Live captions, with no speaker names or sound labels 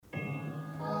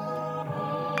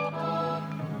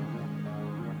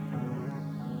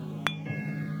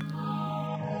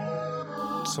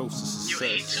Toast to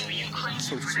success,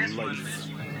 toast to life,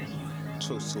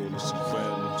 toast to all the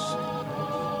surroundings.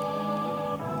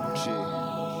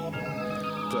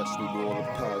 Yeah, bless me with all the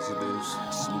positives,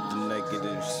 salute the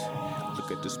negatives. Look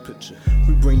at this picture.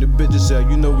 We bring the bitches out,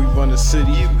 you know we run the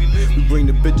city. We bring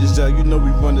the bitches out, you know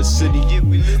we run the city.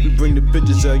 We bring the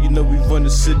bitches out, you know we run the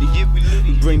city.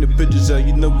 We bring the bitches out,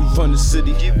 you know we run the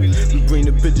city. We bring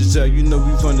the bitches out, you know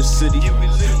we run the city.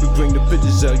 We bring the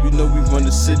bitches out, you know we run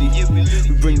the city.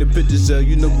 We bring the bitches out,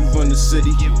 you know we run the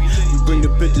city. We bring the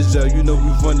bitches out, you know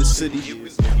we run the city.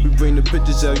 We bring the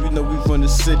bitches out, you know we run the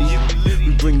city.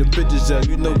 We bring the bitches out,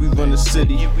 you know we run the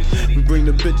city. We bring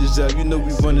the bitches out, you know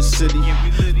we run the city.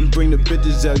 We bring the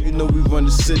bitches out, you know we run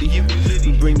the city.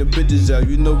 We bring the bitches out,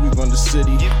 you know we run the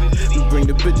city. We bring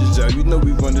the bitches out, you know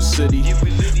we run the city.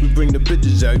 We bring the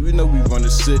bitches out, you know we run the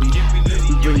city.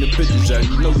 We bring the bitches out,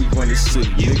 you know we run the city.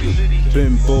 Nigga,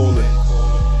 been ballin',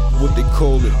 what they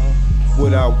call it.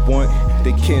 What I want,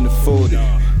 they can't afford it.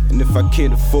 And if I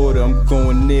can't afford it, I'm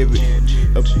going near it.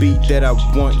 A beat that I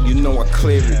want, you know I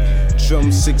clear it. Drum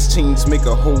 16s make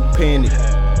a whole panic.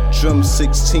 Drum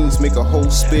 16s make a whole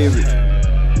spirit.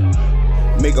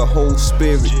 Make a whole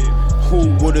spirit. Who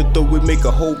would've thought we'd make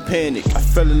a whole panic? I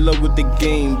fell in love with the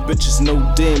game, bitches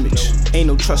no damage. Ain't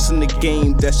no trust in the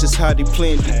game, that's just how they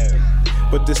planned it.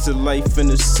 But this the life in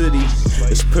the city.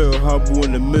 It's Pearl Harbor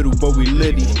in the middle, but we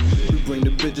litty. We bring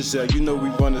the bitches out, you know we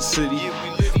run the city.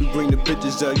 We bring the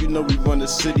bitches out, you know we run the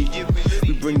city.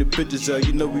 We bring the bitches out,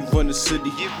 you know we run the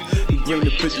city. We bring the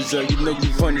bitches out, you know we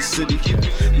run the city.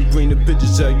 We bring the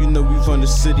bitches out, you know we run the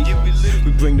city.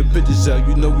 We bring the bitches out,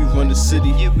 you know we run the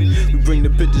city. We bring the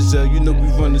bitches out, you know we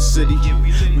run the city.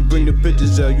 We bring the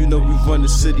bitches out, you know we run the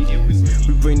city.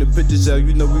 We bring the bitches out,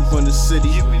 you know we run the city.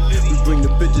 We bring the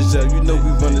bitches out, you know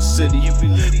we run the city.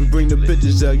 We bring the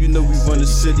bitches out, you know we run the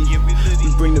city.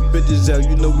 We bring the bitches out,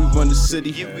 you know we run the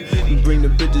city. We bring the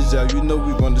bitches out, you know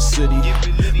we run the city.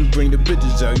 We bring the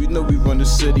bitches out, you know we run the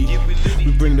city.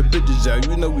 We bring the bitches out,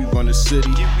 you know we run the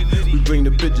city. We bring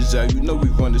the bitches out, you know we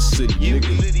run the city,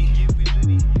 nigga.